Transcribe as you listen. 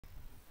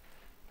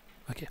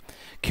Okay,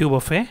 cube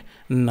of a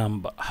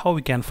number. How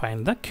we can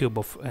find the cube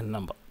of a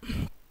number?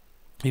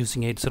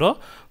 Using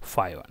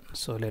 8051.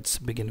 So let's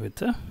begin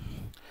with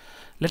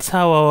let's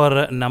have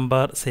our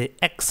number, say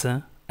x,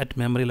 at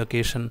memory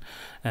location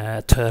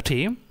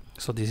 30.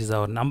 So this is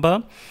our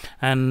number,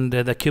 and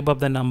the cube of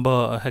the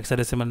number,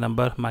 hexadecimal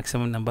number,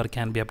 maximum number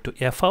can be up to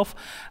f of,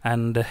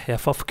 and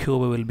f of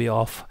cube will be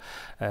of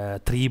 3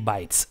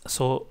 bytes.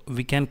 So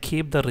we can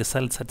keep the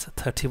results at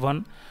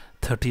 31,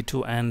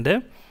 32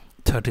 and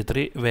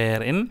 33,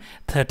 wherein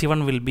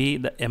 31 will be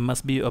the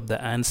MSB of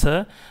the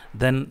answer,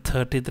 then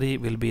 33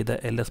 will be the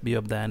LSB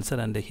of the answer,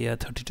 and here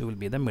 32 will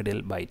be the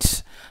middle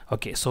bytes.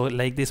 Okay, so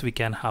like this we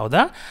can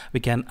have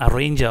we can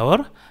arrange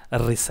our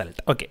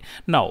result. Okay,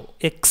 now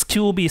x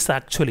cube is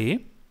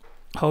actually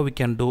how we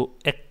can do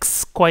x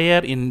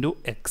square into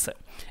x.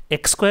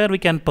 X square we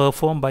can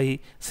perform by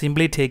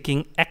simply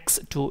taking x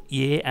to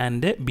a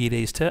and b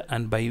register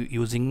and by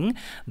using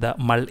the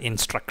mul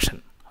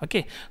instruction.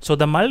 Okay, so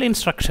the mul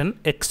instruction,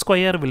 x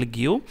square will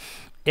give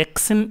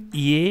x in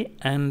a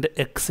and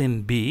x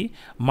in b.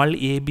 Mul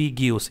ab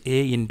gives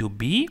a into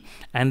b,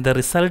 and the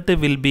result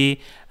will be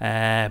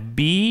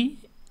b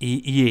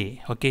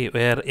a. Okay,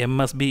 where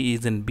MSB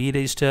is in b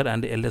register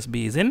and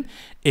LSB is in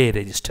a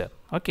register.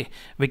 Okay,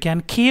 we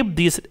can keep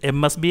these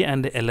MSB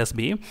and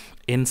LSB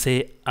in,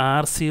 say,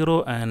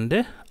 R0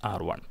 and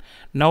R1.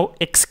 Now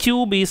x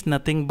cube is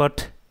nothing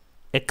but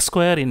x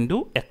square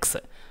into x,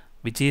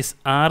 which is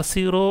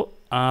R0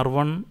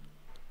 R1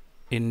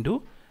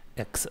 into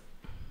x.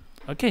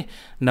 Okay,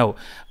 now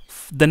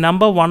the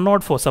number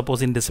 104,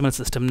 suppose in decimal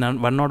system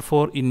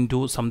 104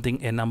 into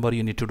something, a number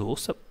you need to do,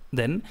 so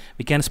then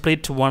we can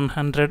split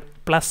 100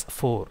 plus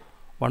 4,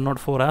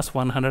 104 as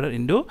 100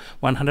 into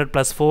 100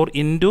 plus 4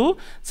 into,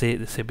 say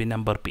be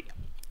number p.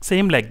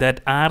 Same like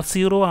that,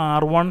 R0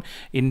 R1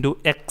 into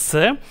x,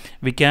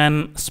 we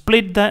can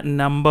split the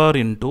number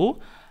into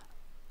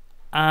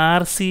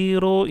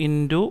R0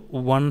 into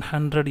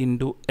 100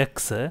 into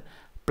x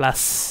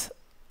plus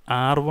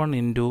R1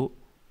 into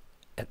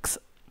x.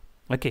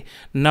 Okay,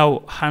 now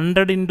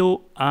 100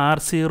 into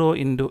R0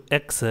 into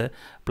x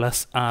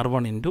plus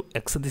R1 into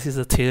x. This is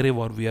the theory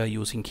what we are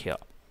using here.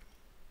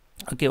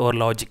 Okay, or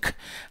logic.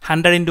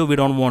 100 into, we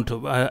don't want to,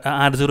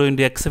 R0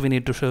 into x, we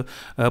need to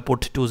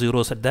put 2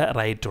 zeros at the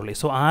right only.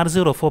 So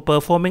R0, for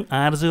performing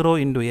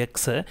R0 into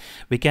x,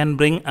 we can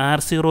bring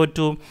R0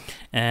 to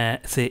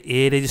say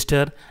a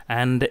register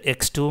and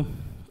x to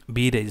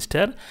b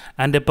register,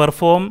 and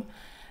perform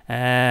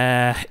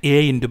a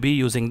into b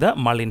using the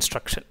mul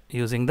instruction.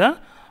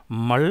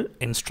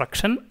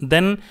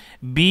 Then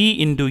b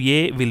into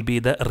a will be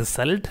the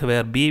result,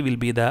 where b will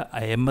be the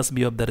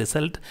MSB of the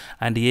result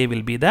and a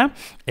will be the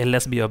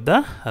LSB of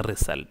the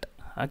result.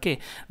 Okay,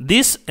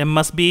 this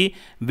MSB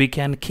we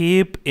can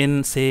keep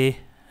in, say,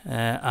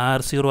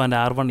 R0 and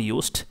R1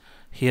 used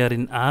here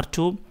in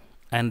R2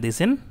 and this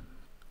in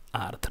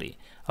R3.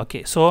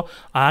 Okay, so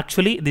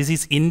actually this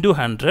is into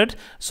 100,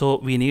 so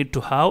we need to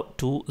have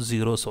 2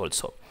 zeros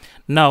also.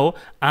 Now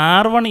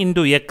R1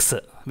 into x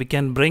we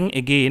can bring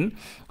again,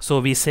 so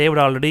we saved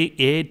already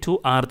a to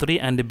R3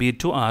 and b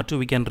to R2,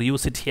 we can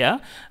reuse it here.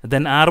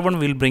 Then R1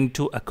 will bring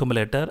to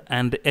accumulator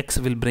and x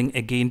will bring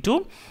again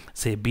to,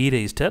 say, b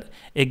register.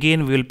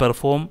 Again we will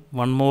perform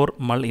one more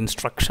mul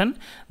instruction,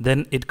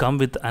 then it come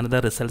with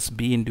another results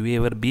b into a,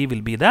 where b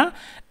will be the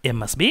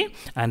MSB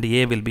and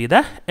a will be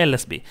the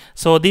LSB.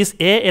 So this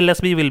a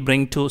LSB will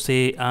bring to,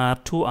 say,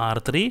 R2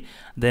 R3,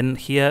 then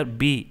here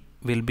b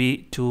will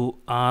be to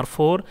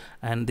R4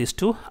 and this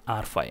to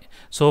R5.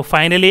 So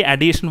finally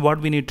addition, what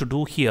we need to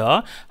do here,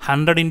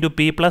 100 into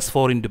p plus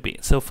 4 into p.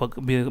 So for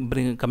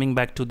coming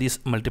back to this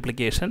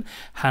multiplication,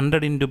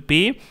 100 into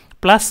p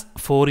plus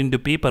 4 into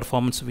p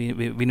performance, we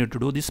need to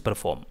do this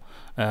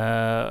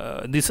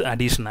this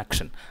addition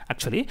action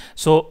actually.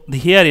 So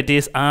here it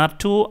is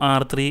R2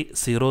 R3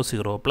 0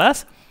 0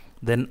 plus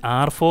then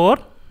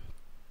R4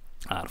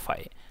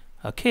 R5.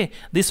 Okay,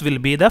 this will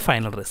be the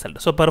final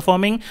result. So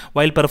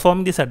while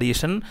performing this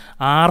addition,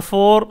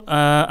 R4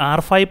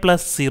 R5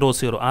 plus 0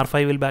 0,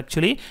 R5 will be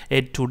actually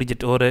a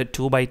 2-digit or a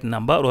 2-byte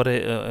number, or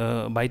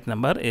a byte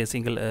number, a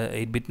single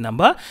 8-bit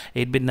number.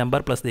 8-bit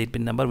number plus the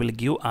 8-bit number will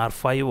give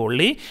R5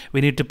 only. We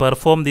need to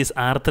perform this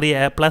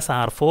R3 plus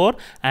R4,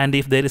 and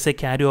if there is a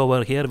carry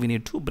over here, we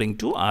need to bring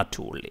to R2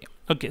 only.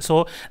 Okay,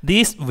 so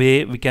this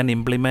way we can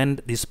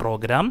implement this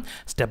program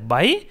step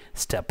by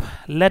step.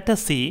 Let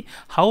us see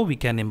how we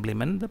can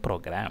implement the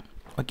program.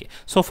 Okay,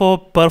 so for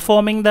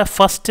performing the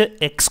first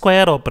x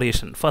square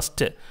operation,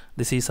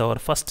 this is our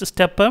first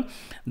step,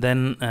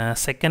 then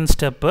second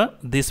step,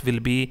 this will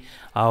be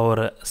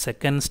our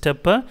second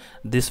step,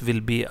 this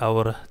will be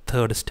our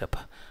third step.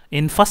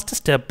 In first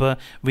step,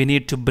 we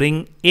need to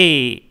bring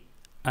a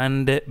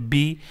and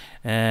b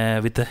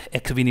with the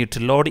x, we need to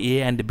load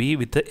a and b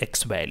with the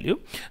x value.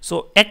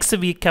 So x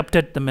we kept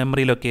at the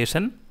memory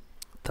location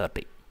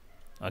 30.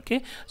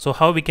 Okay, so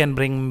how we can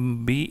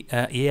bring b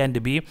a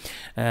and b,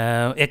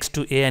 x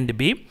to a and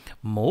b,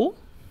 move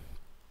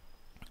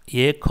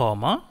a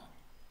comma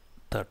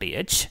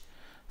 30h.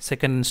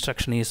 Second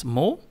instruction is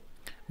move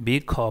b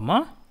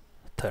comma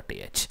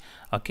 30h.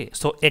 Okay,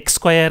 so x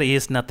square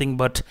is nothing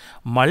but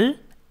mul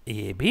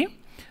AB.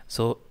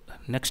 So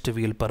next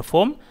we will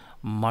perform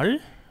mul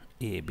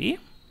AB.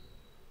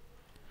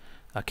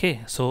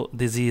 Okay, so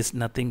this is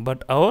nothing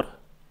but our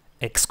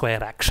x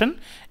square action.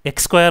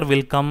 X square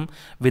will come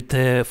with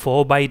a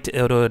 4 byte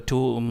or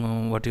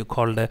 2 what you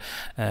call the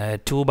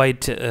 2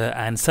 byte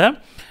answer,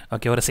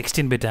 okay, or a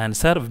 16 bit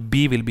answer.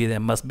 B will be the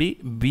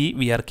MSB. B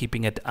we are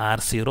keeping at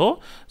R0,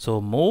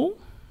 so move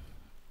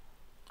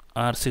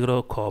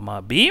R0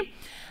 comma B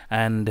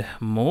and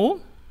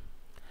move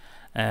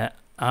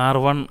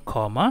R1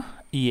 comma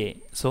A.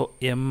 So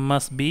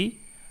MSB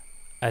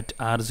at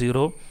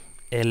R0,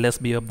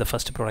 LSB of the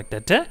first product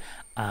at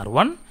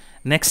R1.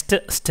 Next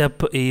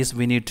step is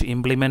we need to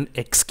implement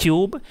x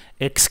cube.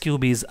 X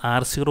cube is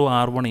R0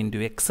 R1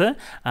 into x,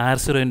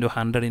 R0 into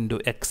 100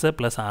 into x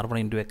plus R1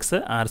 into x,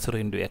 R0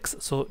 into x.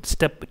 So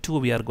step 2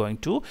 we are going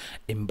to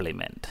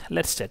implement.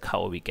 Let's check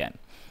how we can.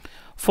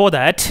 For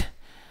that,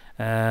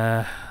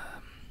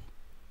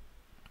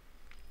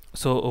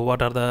 so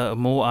what are the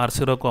move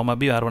R0 comma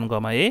B, R1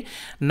 comma A.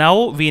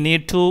 Now we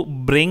need to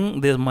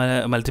bring this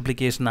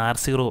multiplication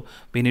R0,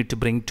 we need to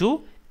bring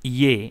to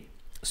A.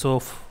 So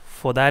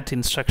for that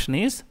instruction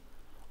is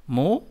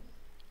move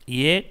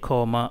A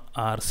comma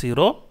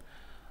R0,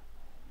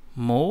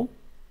 move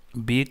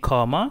B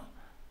comma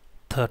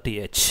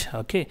 30h.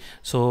 Okay,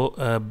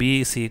 so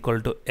B is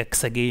equal to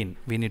x again,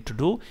 we need to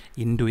do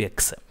into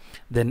x.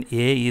 Then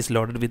A is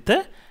loaded with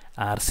the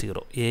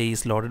R0. A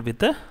is loaded with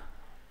the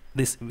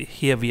this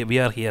here we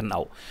are here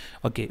now.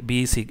 Okay,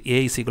 A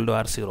is equal to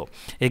R0.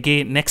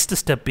 Again, next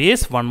step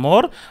is one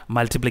more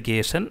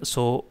multiplication.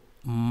 So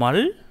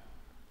mul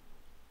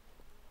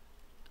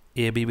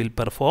AB will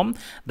perform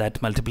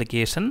that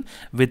multiplication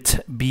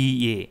with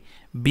BA.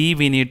 B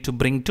we need to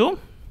bring to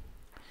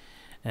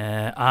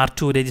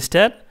R2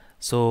 register.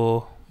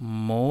 So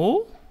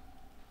move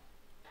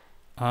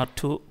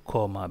R2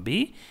 comma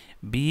B.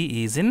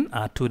 B is in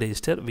R2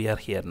 register, we are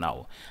here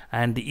now,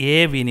 and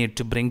A we need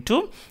to bring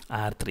to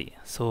R3.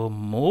 So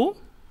move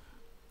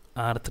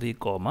R3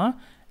 comma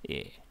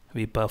A.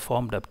 We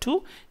performed up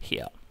to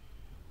here.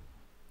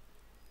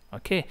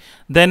 Okay,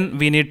 then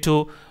we need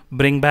to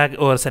bring back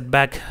or set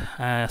back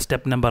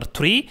step number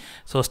 3.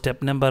 So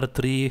step number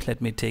 3,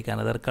 let me take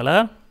another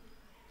color.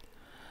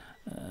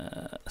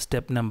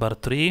 Step number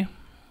 3,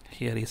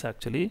 here is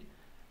actually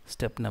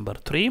step number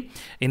 3.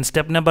 In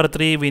step number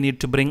 3 we need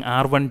to bring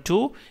R1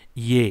 to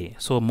A.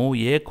 So move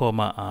A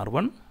comma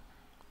R1,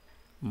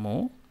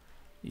 move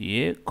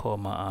A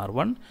comma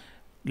R1,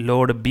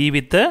 load B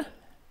with the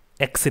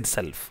x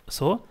itself,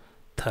 so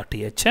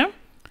 30h.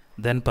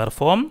 Then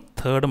perform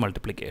third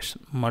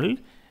multiplication, mul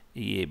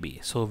AB.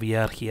 So we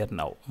are here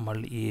now,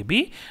 mul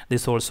AB.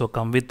 This also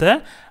come with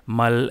the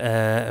mul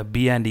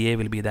B and A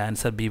will be the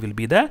answer, B will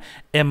be the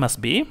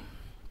MSB.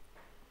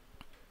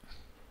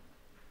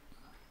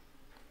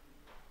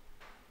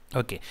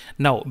 Okay,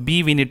 now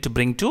B we need to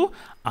bring to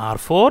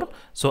R4.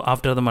 So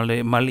after the mul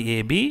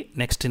AB,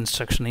 next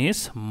instruction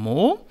is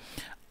move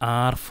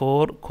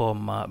R4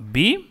 comma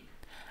B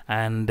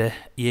and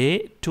A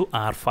to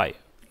R5,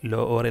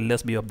 low or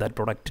LSB of that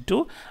product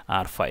to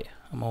R5.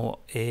 Move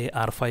A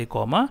R5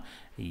 comma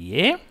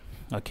A.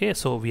 Okay,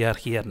 so we are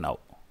here now.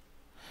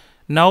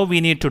 Now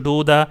we need to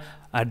do the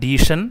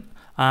addition.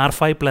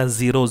 R5 plus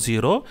 0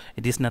 0,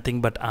 it is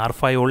nothing but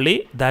R5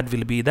 only. That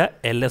will be the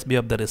LSB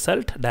of the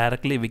result.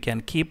 Directly we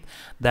can keep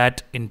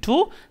that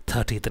into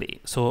 33.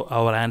 So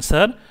our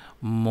answer,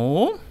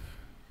 move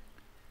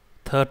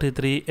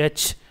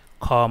 33h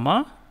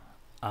comma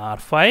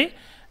R5.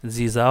 This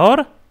is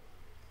our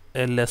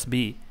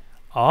LSB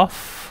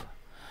of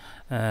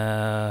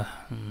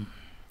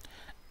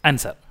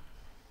answer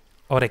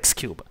or x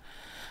cube.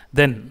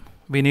 Then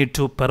we need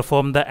to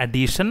perform the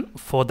addition.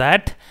 For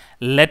that,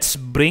 let's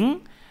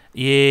bring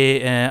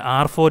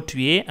R4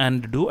 to A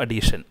and do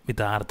addition with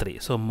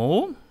R3. So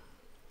move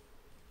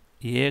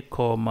A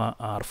comma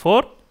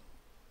R4,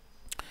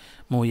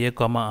 move A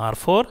comma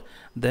R4,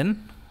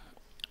 then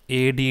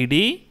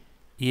ADD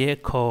A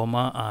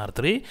comma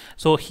R3.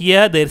 So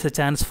here there is a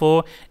chance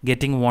for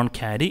getting one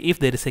carry. If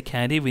there is a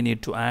carry, we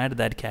need to add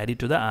that carry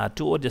to the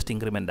R2 or just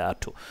increment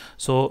R2.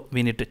 So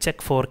we need to check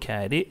for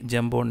carry,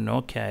 jump on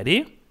no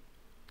carry,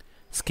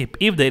 skip.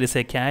 If there is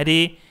a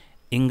carry,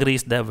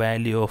 increase the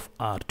value of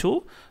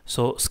R2.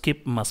 So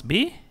skip must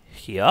be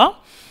here.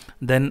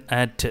 Then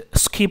at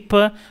skip,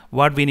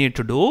 what we need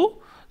to do,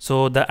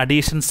 so the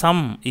addition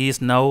sum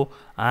is now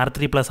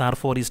R3 plus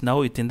R4 is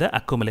now within the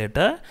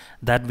accumulator,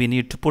 that we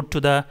need to put to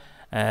the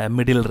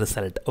middle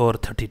result or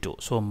 32.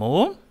 So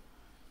move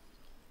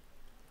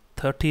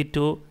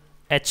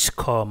 32h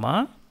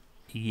comma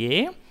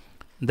A.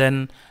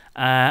 Then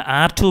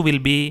R2 will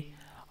be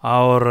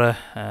our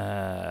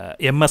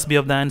MSB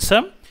of the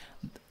answer,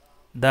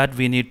 that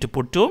we need to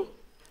put to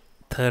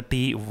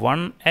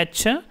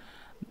 31h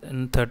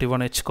and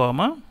 31h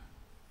comma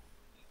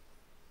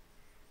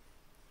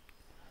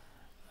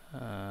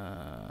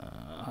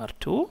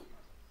R2.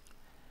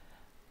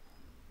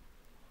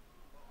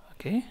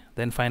 Okay,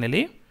 then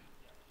finally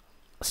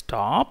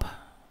stop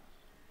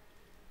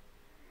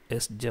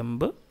is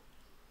jump,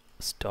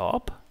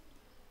 stop,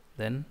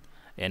 then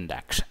end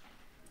action.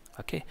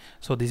 Okay,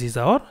 so this is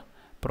our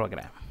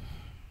program.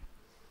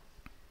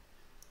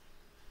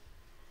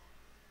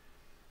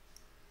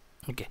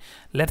 Okay,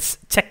 let's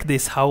check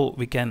this how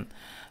we can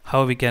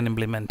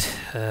implement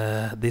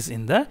this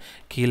in the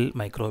Keel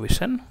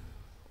Microvision.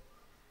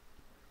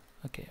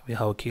 Okay, we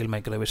have Keel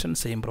Microvision,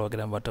 same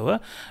program whatever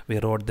we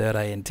wrote there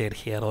I entered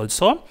here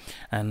also,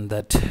 and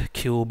that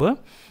cube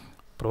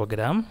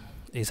program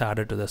is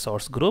added to the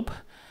source group.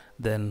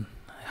 Then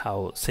I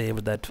have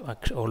saved that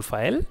whole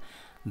file,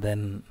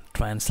 then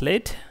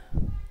translate,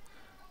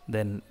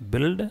 then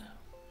build.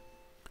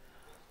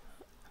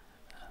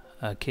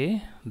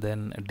 Okay,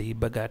 then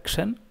debug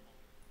action.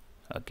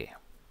 Okay,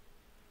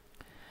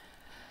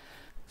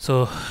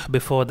 so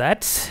before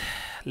that,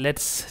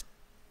 let's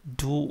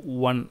do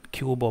one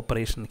cube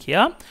operation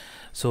here.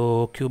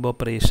 So cube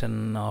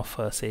operation of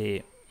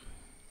say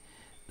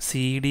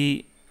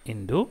CD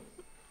into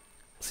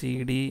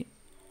CD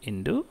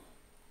into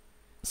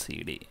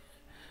CD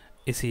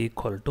is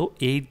equal to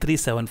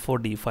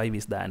 8374D5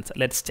 is the answer.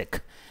 Let's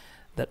check.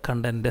 The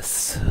content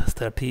is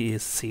 30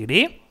 is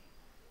CD.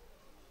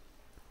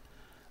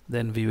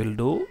 Then we will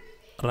do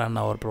run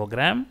our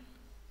program,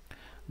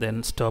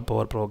 then stop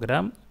our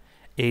program.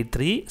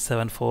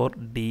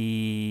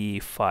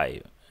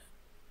 8374D5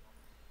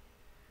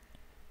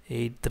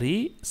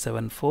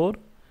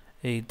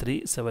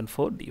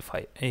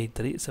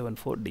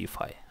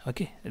 8374D5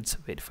 okay, it's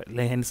verified.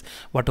 Hence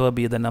whatever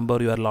be the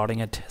number you are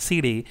loading at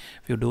CD,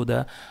 if you do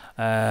the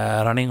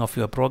running of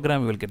your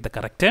program, you will get the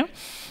correct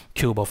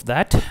cube of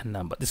that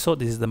number. So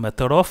this is the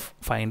method of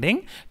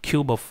finding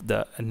cube of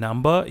the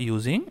number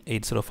using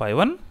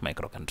 8051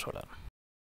 microcontroller.